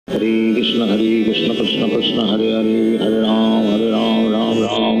Krishna Krishna Krishna Hare Hare, Hare Ram, Ram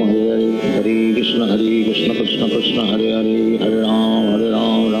Ram, Hare Hare. Hare Krishna Krishna Krishna Hare Hare, Hare Ram,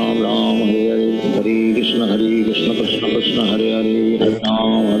 Ram Ram, Hare Hare. Hare Krishna Krishna Krishna Hare Hare, Hare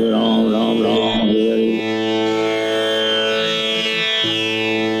Ram, Ram Ram, Hare Hare.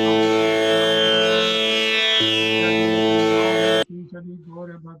 Sadi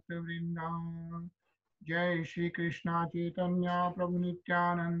Gaura Bhakta Vrindavan. Jai Shri Krishna Chaitanya Prabhu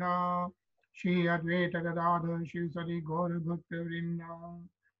Nityananda, Shri Advaita Gadadhar Shri Sadi Gaura Bhakta Vrindavan.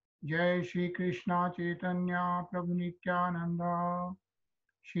 Jai Shri Krishna Chaitanya Prabhu Nityananda,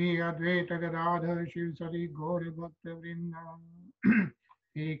 Shri Advaita Gadadhar Shri Sadi Gaura Bhakta Vrindavan.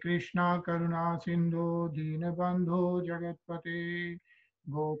 He Krishna Karuna Sindhu Dinabandhu Jagatpate,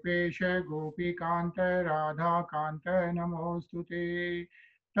 Gopesha Gopikanta Radha Kanta Namostute.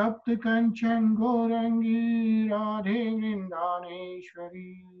 तप्त कंचन गौरंगी राधे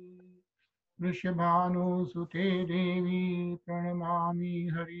वृंदानेश्वरी, वृषभानुसुते देवी प्रणमामि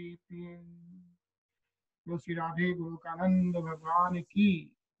हरिप्रिये। तो श्री राधे गोलोकानंद भगवान की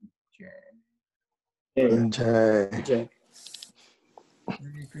जय जय।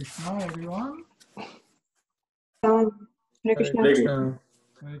 हरे Krishna everyone. Hare Krishna.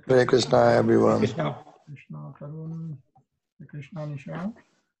 Hare Krishna everyone. Krishna करुण, कृष्णा निशा,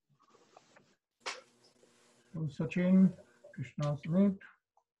 Sachin, Krishna Sumit.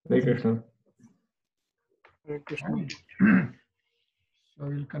 Hare Krishna. So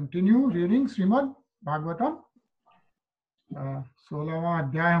we'll continue reading Srimad Bhagvatam. 16वां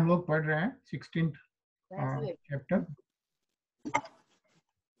अध्याय हम लोग पढ़ रहे हैं, 16th chapter.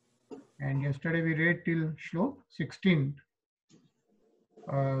 And yesterday we read till Shlok 16.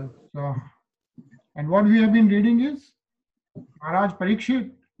 And what we have been reading is Maharaj Parikshit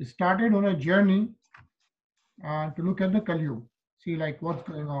started on a journey to look at the Kali Yuga, see like what's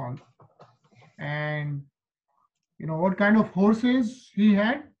going on, and you know what kind of horses he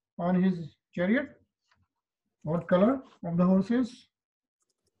had on his chariot. What color of the horses?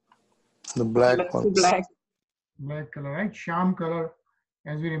 The black ones. Black color, right? Sham color,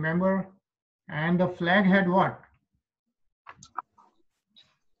 as we remember. And the flag had what?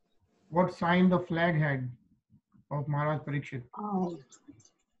 What sign the flag had of Maharaj Parikshit? Oh.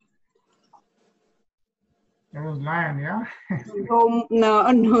 There was lion, yeah? No.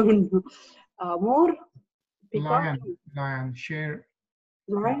 More? Lion, share.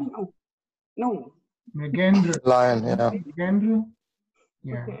 Lion? No. Mrigendra. Lion, yeah. Mrigendra?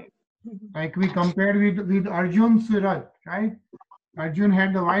 Yeah. Okay. Like we compared with Arjun's Rath, right? Arjun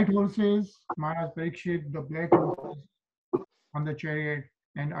had the white horses, Maharaj Parikshit the black horses on the chariot,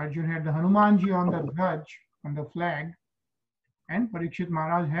 and Arjun had the Hanumanji on the dhwaj, on the flag, and Parikshit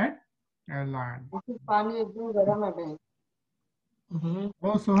Maharaj had a lion.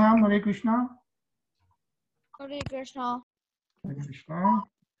 Oh, Soham, Hare Krishna. Hare Krishna. Hare Krishna.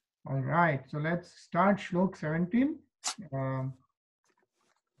 All right, so let's start Shlok 17.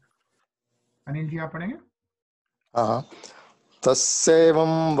 Anil ji, aap padhenge?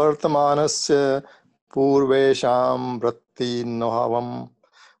 तस्यैवं वर्तमानस्य पूर्वेषां वृत्तिर्नोहवं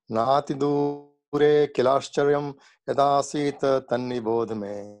नातिदूरे किलाश्चर्यं यदासीत तन्निबोध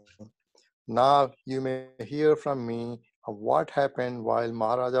मे. Now you may hear from me of what happened while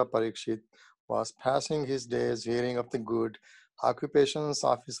Maharaja Parikshit was passing his days hearing of the good occupations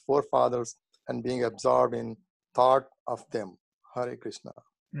of his forefathers and being absorbed in thought of them. Hare Krishna.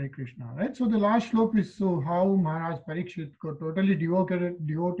 Hare Krishna. Right. So the last shlok is so how Maharaj Parikshit got totally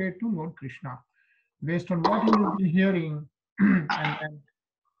devoted to Lord Krishna, based on what he has been hearing, and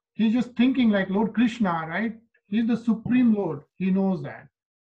he's just thinking like Lord Krishna, right? He's the supreme Lord. He knows that,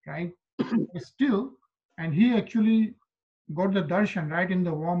 right? But still, and he actually got the darshan right in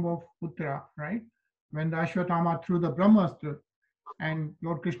the womb of Putra, right? When the Ashwatthama threw the Brahmastra, and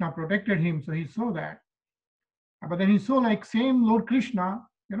Lord Krishna protected him, so he saw that. But then he saw like same Lord Krishna.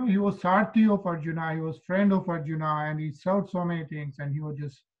 You know, he was Sarthi of Arjuna, he was friend of Arjuna, and he served so many things, and he was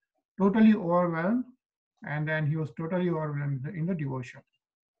just totally overwhelmed, and then he was totally overwhelmed in the devotion.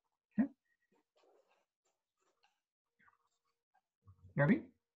 Okay? Ravi?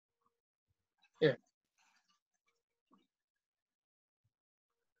 Yeah.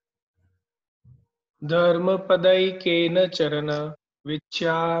 धर्मपदैकेन चरण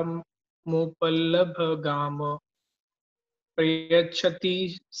विच्छामुपलभगाम प्रयच्छति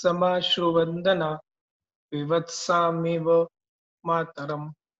समाश्रुवन्दना विवत्सामिव mataram.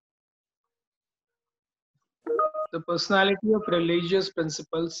 The personality of religious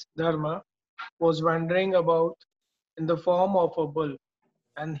principles, dharma, was wandering about in the form of a bull,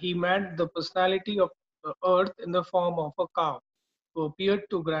 and he met the personality of the earth in the form of a cow. who appeared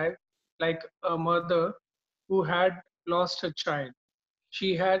to cry like a mother who had lost her child.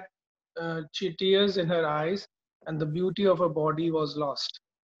 She had tears in her eyes, and the beauty of her body was lost.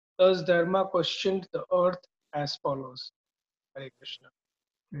 Thus, Dharma questioned the earth as follows. Hare Krishna.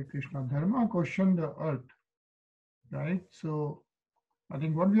 Hare Krishna. Dharma questioned the earth, right? So I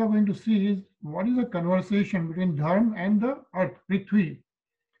think what we are going to see is what is the conversation between Dharma and the earth, Prithvi.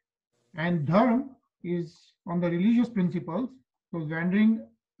 And Dharma is on the religious principles, was wandering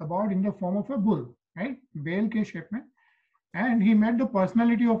about in the form of a bull, right? Bail ke shape mein. And he met the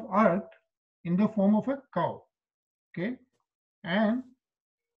personality of earth in the form of a cow, okay? And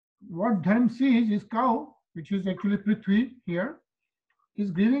what Dharma sees is cow, which is actually Prithvi here,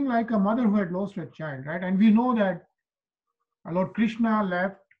 is grieving like a mother who had lost her child, right? And we know that Lord Krishna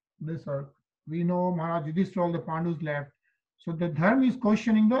left this earth. We know Maharaj Yudhishthira, all the Pandus left. So the Dharma is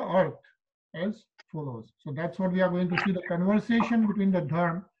questioning the earth as follows. So that's what we are going to see, the conversation between the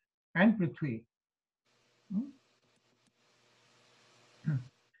Dharma and Prithvi.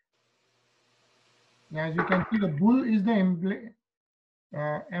 As you can see, the bull is the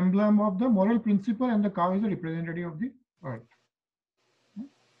emblem of the moral principle, and the cow is the representative of the earth.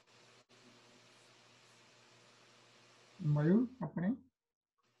 Mayur, happening.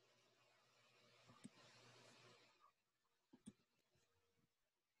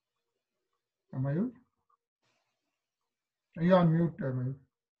 Mayur? You are on mute, Mayur.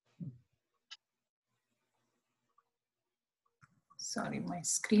 Sorry, my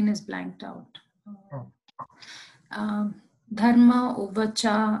screen is blanked out. Oh. Dharma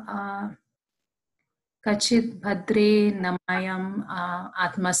uvacha kachit bhadre namayam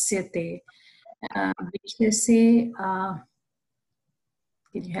atmasyate. Which they say, can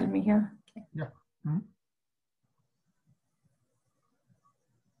you help me here? Yeah.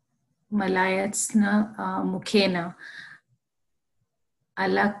 Malayatsna mukhena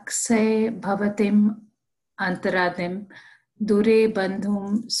alakse bhavatim antaradim dure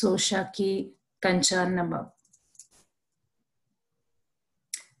bandhum soshaki kanchanama.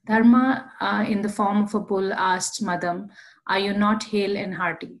 Dharma, in the form of a bull, asked Madam, "Are you not hale and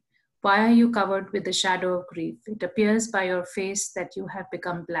hearty? Why are you covered with the shadow of grief? It appears by your face that you have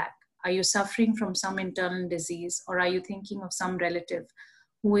become black. Are you suffering from some internal disease, or are you thinking of some relative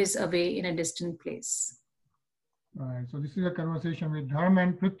who is away in a distant place?" All right, so this is a conversation with Dharma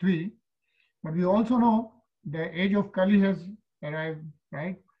and Prithvi, but we also know the age of Kali has arrived,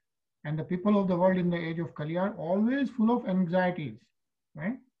 right? And the people of the world in the age of Kali are always full of anxieties,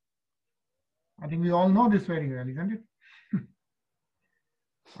 right? I think we all know this very well, isn't it?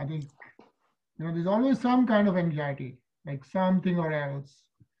 I think, there's always some kind of anxiety, like something or else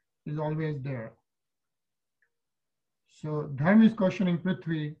is always there. So Dharma is questioning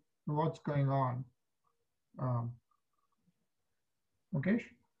Prithvi, what's going on. Okay.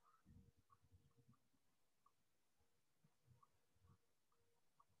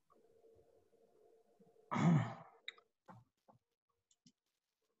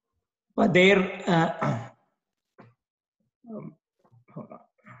 But there,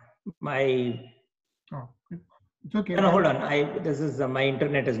 my it's okay. No, hold on. This is my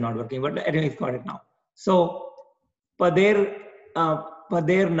internet is not working, but anyway, it's got it now. So, pader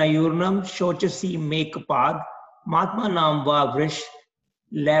nayurnam shochasi make pad matma nam va vrish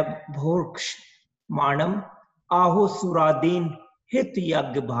lab bhorksh manam aho suradin hit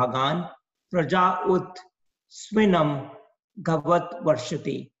yag bhagan praja ut swinam gavat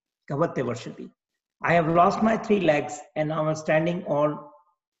varshati. I have lost my 3 legs and now I'm standing on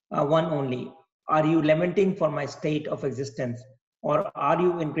one only. Are you lamenting for my state of existence, or are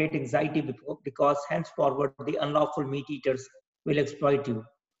you in great anxiety because henceforward the unlawful meat eaters will exploit you?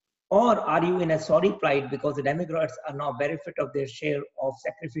 Or are you in a sorry pride because the demigods are now bereft of their share of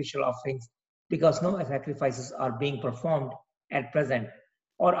sacrificial offerings because no sacrifices are being performed at present?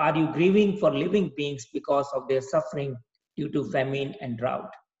 Or are you grieving for living beings because of their suffering due to famine and drought?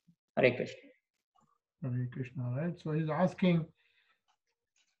 Hare Krishna. Hare Krishna, right? So he's asking,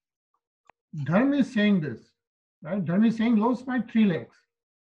 Dharma is saying this, right? Dharma is saying, lost my 3 legs.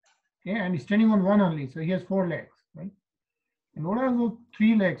 Okay, and he's standing on one only, so he has 4 legs, right? And what are those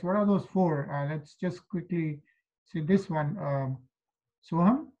 3 legs? What are those 4? Let's just quickly see this one.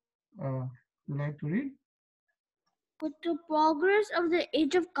 Soham, you like to read? With the progress of the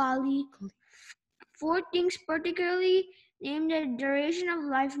age of Kali, 4 things particularly named the duration of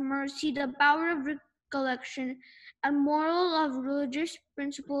life, mercy, the power of recollection, and moral of religious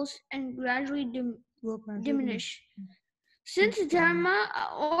principles, and gradually diminish. Since dharma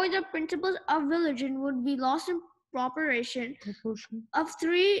or the principles of religion would be lost in proportion of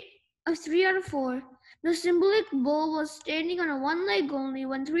 3 out of 4, The symbolic bull was standing on one leg only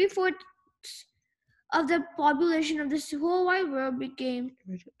when 3/4 of the population of this whole wide world became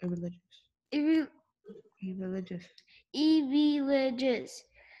irreligious.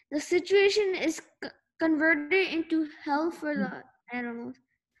 The situation is converted into hell for the animals.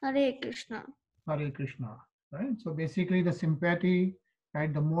 Hare Krishna. Hare Krishna, right? So basically the sympathy,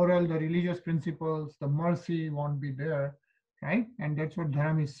 right, the moral, the religious principles, the mercy won't be there, right? And that's what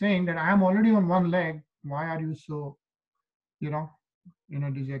Dharam is saying, that I am already on one leg. Why are you so, in a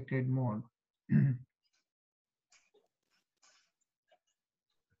dejected mode?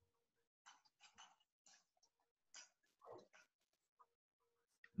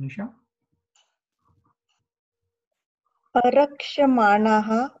 Nisha? अरक्ष्यमाणाः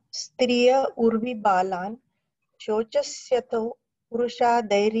स्त्रिय उर्विबालान् शोचस्यतो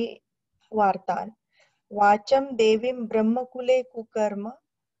पुरुषादैर्वार्तान् वाचं देवीं ब्रह्मकुले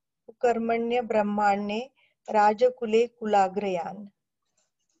कुकर्मण्य ब्रह्माण्ये राजकुले कुलाग्रयान्.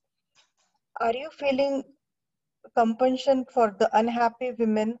 Are you feeling compassion for the unhappy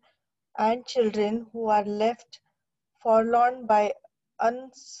women and children who are left forlorn by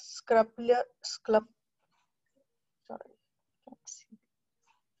unscrupulous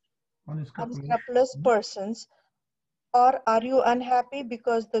persons? Or are you unhappy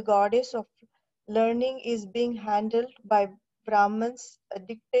because the goddess of learning is being handled by Brahmins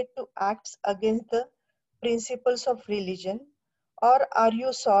addicted to acts against the principles of religion? Or are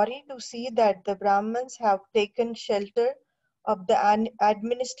you sorry to see that the Brahmins have taken shelter of the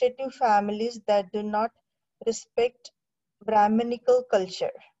administrative families that do not respect Brahminical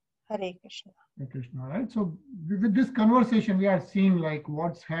culture? Hare Krishna. Hare Krishna, right? So with this conversation, we are seeing like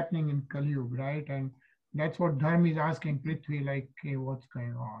what's happening in Kali Yuga, right? And that's what Dharma is asking Prithvi, like, hey, what's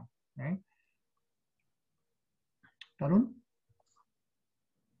going on, right? Tarun?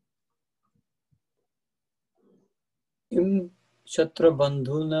 Im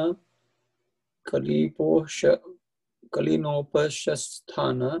Chatrabandhuna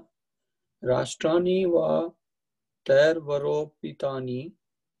Kalinopashasthana Rashtrani va Tervaropitani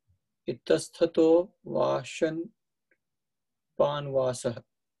Itasthato Vashan Panvasah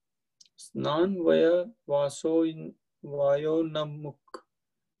Snan Vaya Vaso in Vayonamuk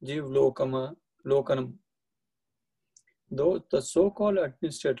Jiv Lokanam. Though the so-called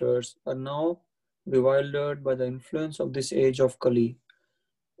administrators are now bewildered by the influence of this age of Kali,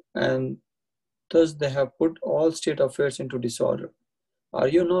 and thus they have put all state affairs into disorder. Are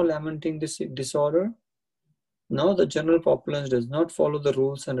you now lamenting this disorder? Now the general populace does not follow the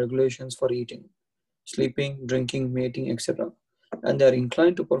rules and regulations for eating, sleeping, drinking, mating, etc. And they are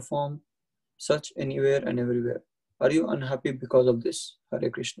inclined to perform such anywhere and everywhere. Are you unhappy because of this? Hare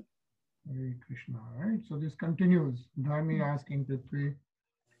Krishna. Hare Krishna, right? So this continues. Dharma asking Prithvi,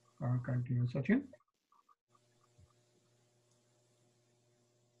 continue. Sachin?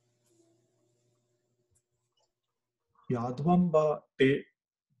 यादवं वा ते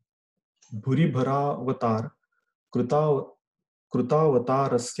भूरिभरावतार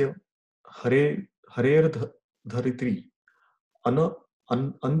कृतावतारस्य हरेर्धरित्री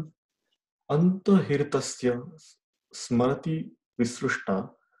अन्तर्हितस्य स्मरति विसृष्टा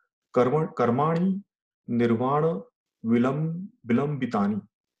कर्माणि निर्वाण विलंबितानि.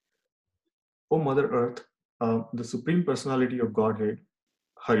 O Mother Earth, the Supreme Personality of Godhead,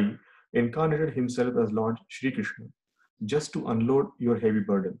 Hari, incarnated himself as Lord Shri Krishna just to unload your heavy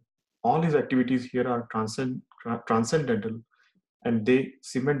burden. All his activities here are transcendental, and they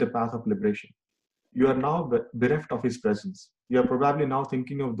cement the path of liberation. You are now bereft of his presence. You are probably now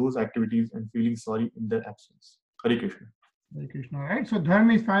thinking of those activities and feeling sorry in their absence. Hare Krishna. Hare Krishna, right? So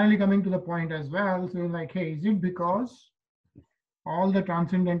Dharma is finally coming to the point as well. So like, hey, is it because all the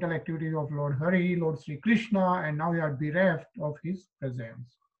transcendental activities of Lord Hari, Lord Sri Krishna, and now you are bereft of his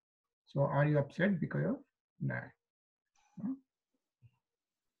presence? So are you upset because of that?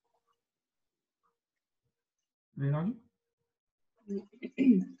 Reenaji?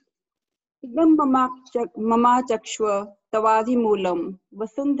 इदं mama चक्ष्व तवाधिमूलं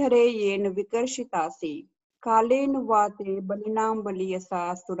वसुन्धरे येन विकर्षितासि कालेन वा ते बलिनां बलियसा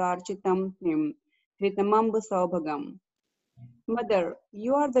सुरार्चितं हिं हृतमम्ब सौभगम्. Mother,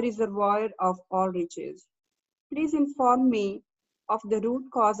 you are the reservoir of all riches. Please inform me of the root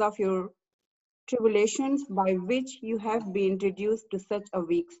cause of your tribulations by which you have been reduced to such a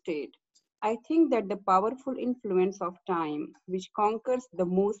weak state. I think that the powerful influence of time, which conquers the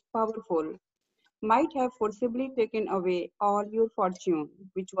most powerful, might have forcibly taken away all your fortune,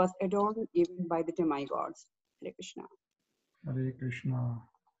 which was adorned even by the demigods. Hare Krishna. Hare Krishna.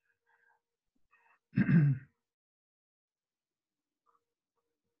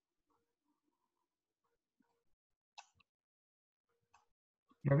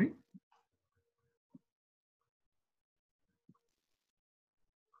 Ravi?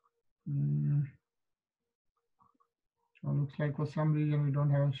 So looks like for some reason we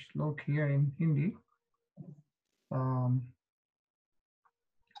don't have a shlok here in Hindi. Can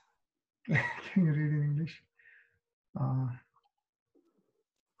you read in English? So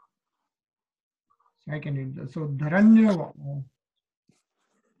I can read that. So Dharanya,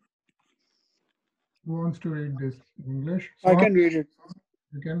 who wants to read this in English? I can read it.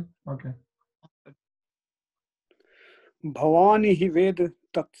 You can? Okay. Bhavani hi ved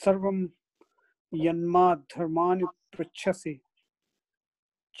tatsarvam yanma dharmani prachasi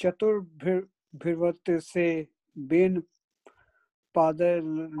chatur bhirvate se ben padar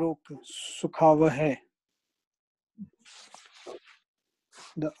lok sukhava hai.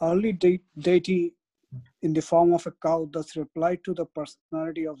 The early deity in the form of a cow thus replied to the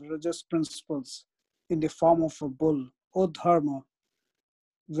personality of religious principles in the form of a bull. O Dharma,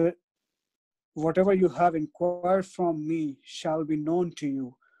 whatever you have inquired from me shall be known to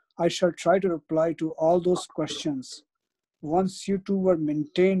you. I shall try to reply to all those questions. Once you two were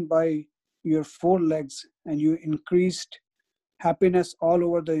maintained by your four legs, and you increased happiness all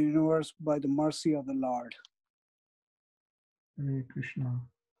over the universe by the mercy of the Lord. Hare Krishna.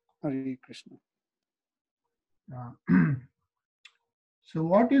 Hare Krishna. So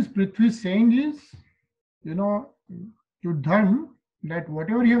what is Prithvi saying is, to Dharma, that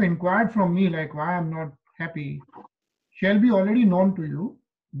whatever you have inquired from me, like why I'm not happy, shall be already known to you,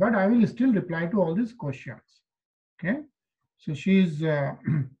 but I will still reply to all these questions. Okay? So she is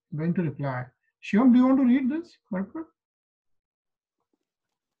going to reply. Shivam, do you want to read this?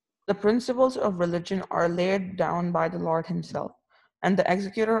 The principles of religion are laid down by the Lord himself, and the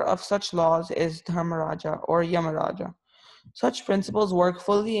executor of such laws is Dharmaraja or Yamaraja. Such principles work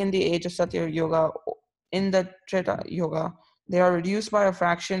fully in the age of Satya Yoga. In the Treta Yoga, they are reduced by a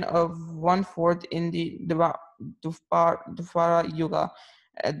fraction of 1/4 in the Dvapara Yoga.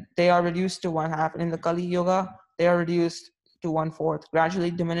 They are reduced to 1/2. In the Kali Yoga, they are reduced to 1/4,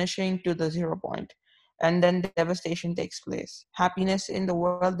 gradually diminishing to the 0 point. And then devastation takes place. Happiness in the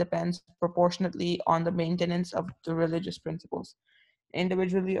world depends proportionately on the maintenance of the religious principles,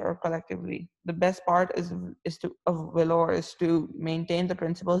 individually or collectively. The best part of Valor is to maintain the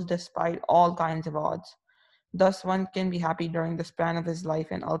principles despite all kinds of odds. Thus, one can be happy during the span of his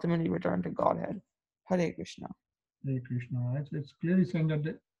life and ultimately return to Godhead. Hare Krishna. Hare Krishna. It's clearly saying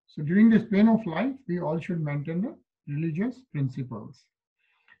that so during the span of life, we all should maintain the religious principles.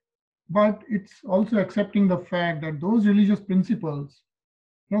 But it's also accepting the fact that those religious principles,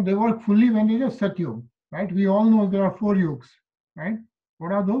 they work fully when there is a Satyug, right? We all know there are 4 yugs, right?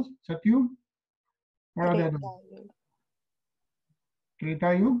 What are those? Satyug? What are the others?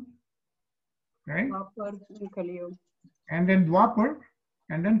 Treta Yug, right? Dwapar and Kali Yuga. And then Dwapar,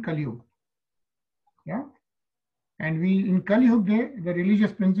 and then Kali Yuga. Yeah? And we, in Kali Yuga, the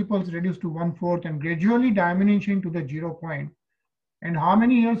religious principles reduced to 1/4 and gradually diminishing to the 0 point. And how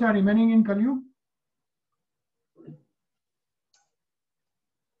many years are remaining in Kali Yuga?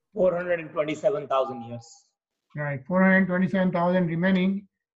 427,000 years. Right, 427,000 remaining,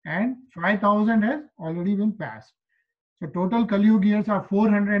 and 5,000 has already been passed. So total Kali Yuga years are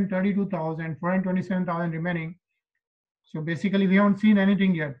 432,000, 427,000 remaining. So basically we haven't seen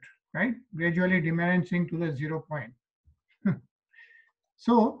anything yet, right? Gradually diminishing to the 0 point.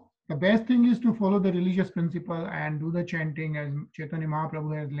 So the best thing is to follow the religious principle and do the chanting as Chaitanya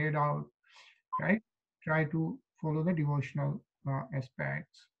Mahaprabhu has laid out, right? Try to follow the devotional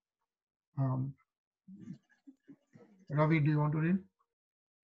aspects. Ravi, do you want to read?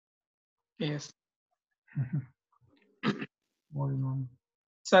 Yes. On.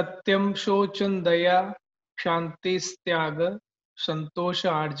 Satyam Shochan Daya Shantistyag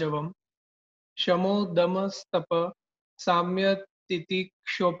Santosha Arjavam Shamo Damastapa Samya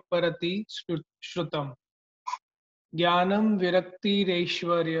Titikshopparati Shrutam Jnanam Virakti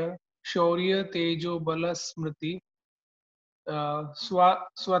Reshwarya Shaurya Tejo Bala Smriti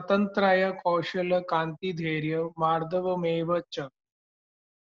Swatantraya Kaushala Kanti Dherya Mardavameva Cha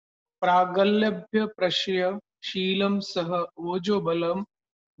प्रागल्भ्य प्रश्य Sheelam सह ओजो बलम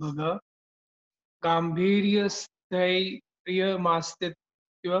भग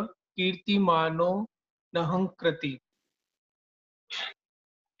गांभीर्यस्थैर्यमास्तित्य कीर्तिमानो नहंकृति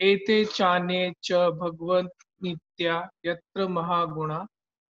एते चान्ये च भगवन्नित्या यत्र महागुणा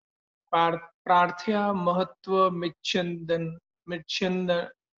प्रार्थ्या महत्वमिच्छन्दन्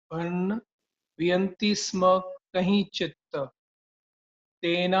वियन्ति स्म कहीं चित्त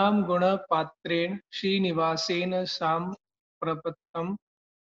तेनाम गुण पात्रेण श्रीनिवासेन सांप्रपत्तम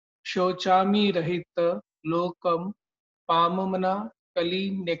शोचामि रहित लोकम पाममना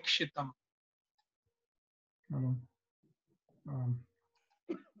Kali Nekshitam. Hello. Um,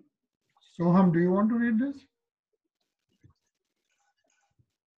 Soham, do you want to read this?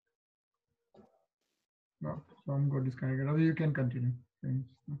 No, Soham got disconnected. Or you can continue. Thanks.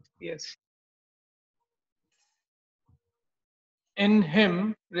 Yes. In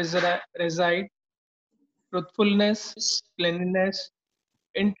him reside truthfulness, cleanliness,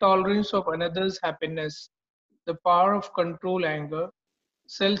 intolerance of another's happiness, the power of control anger,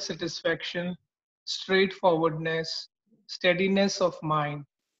 self-satisfaction, straightforwardness, steadiness of mind,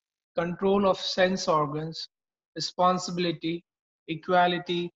 control of sense organs, responsibility,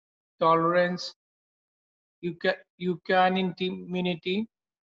 equality, tolerance, equanimity,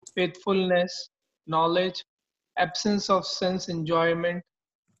 faithfulness, knowledge, absence of sense enjoyment,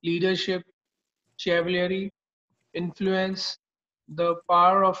 leadership, chivalry, influence, the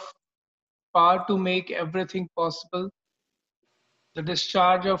power to make everything possible, the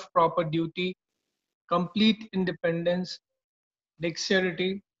discharge of proper duty, complete independence,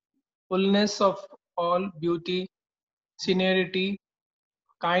 dexterity, fullness of all beauty, seniority,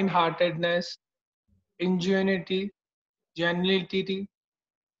 kind-heartedness, ingenuity, geniality,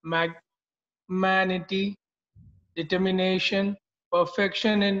 magnanimity, determination,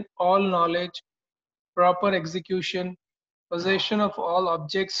 perfection in all knowledge, proper execution, possession of all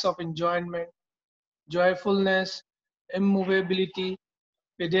objects of enjoyment, joyfulness, immovability,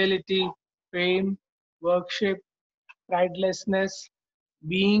 fidelity, fame, worship, pridelessness,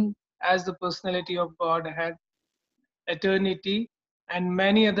 being as the personality of Godhead, eternity, and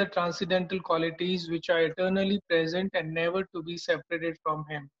many other transcendental qualities which are eternally present and never to be separated from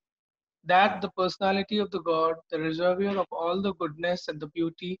Him. That the personality of the God, the reservoir of all the goodness and the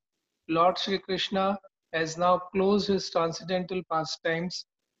beauty, Lord Sri Krishna has now closed his transcendental pastimes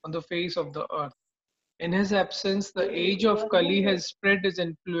on the face of the earth. In his absence, the age of Kali has spread his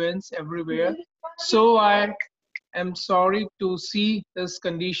influence everywhere. So I am sorry to see this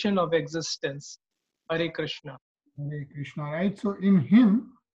condition of existence. Hare Krishna. Hare Krishna, right? So in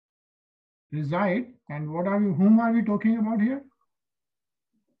him reside, and whom are we talking about here?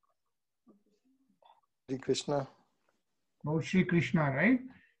 Sri Krishna. Lord Sri Krishna, right?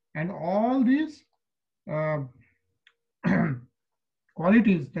 And all these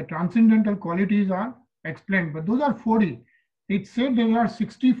qualities, the transcendental qualities are explained, but those are 40. It said there are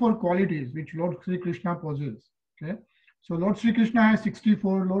 64 qualities which Lord Sri Krishna possesses. Okay, so Lord Sri Krishna has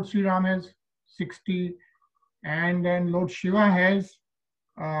 64, Lord Sri Ram has 60, and then Lord Shiva has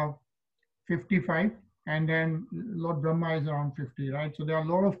 55, and then Lord Brahma is around 50, right? So there are a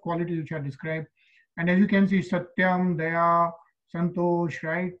lot of qualities which are described. And as you can see, Satyam, Daya, Santosh,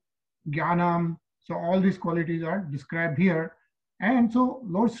 right? Jnanam. So all these qualities are described here. And so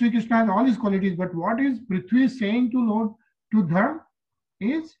Lord Sri Krishna has all these qualities, but what is Prithvi saying to Dharm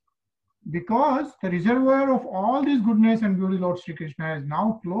is, because the reservoir of all this goodness and beauty, Lord Sri Krishna has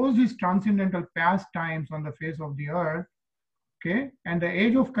now closed his transcendental pastimes on the face of the earth, okay, and the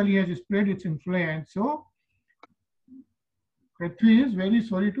age of Kali has spread its influence. So Prithvi is very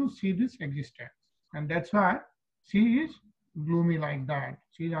sorry to see this existence, and that's why she is gloomy like that.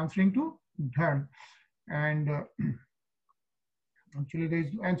 She is answering to Dharm, and actually there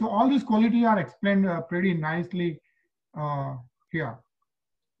is, and so all these qualities are explained pretty nicely here.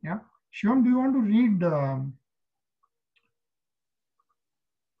 Yeah, Shivam, do you want to read?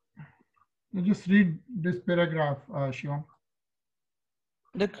 Just read this paragraph, Shivam.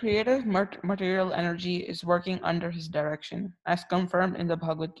 The creative material energy is working under his direction, as confirmed in the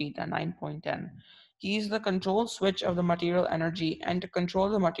Bhagavad Gita 9.10. He is the control switch of the material energy, and to control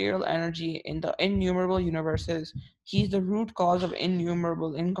the material energy in the innumerable universes, he is the root cause of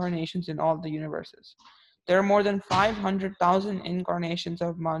innumerable incarnations in all the universes. There are more than 500,000 incarnations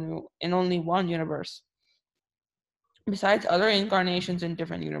of Manu in only one universe, besides other incarnations in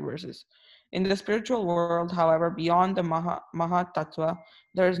different universes. In the spiritual world, however, beyond the Mahatattva,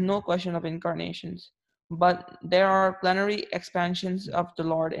 there is no question of incarnations, but there are plenary expansions of the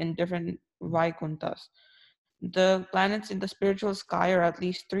Lord in different Vaikunthas. The planets in the spiritual sky are at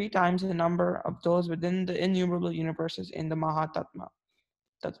least 3 times the number of those within the innumerable universes in the Mahatattva.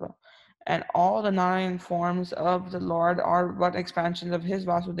 And all the 9 forms of the Lord are but expansions of his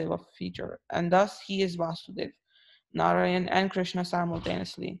Vasudeva feature, and thus he is Vasudev, Narayan, and Krishna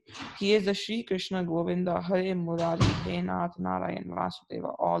simultaneously. He is the Sri Krishna Govinda Hare Murari Denath Narayan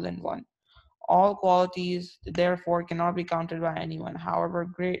Vasudeva, all in one. All qualities therefore cannot be counted by anyone, however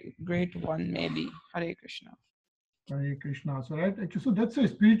great one may be. Hare Krishna. Hare Krishna. So right, actually, so that's a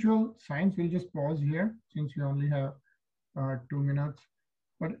spiritual science. We'll just pause here since we only have 2 minutes.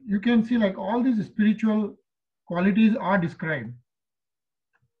 But you can see like all these spiritual qualities are described.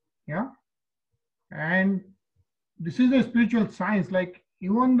 Yeah, and this is a spiritual science. Like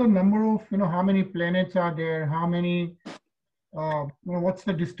even the number of how many planets are there, how many what's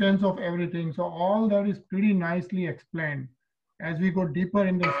the distance of everything. So all that is pretty nicely explained. As we go deeper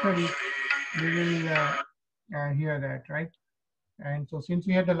in the study, we will hear that, right? And so since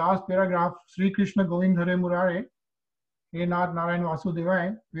we had the last paragraph, Sri Krishna Govind Hare Murare, He Nath Narayan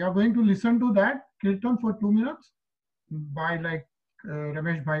Vasudevaya, we are going to listen to that kirtan for 2 minutes by like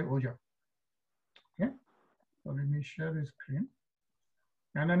Ramesh Bhai Oja. Okay, so let me share the screen.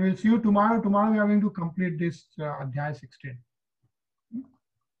 And then we'll see you tomorrow. Tomorrow we are going to complete this Adhyaya 16.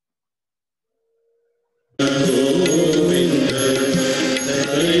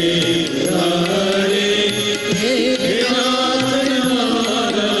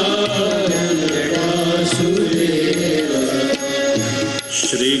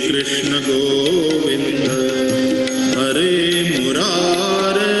 Shri Krishna Govinda Hare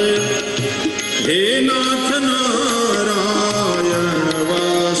Murare He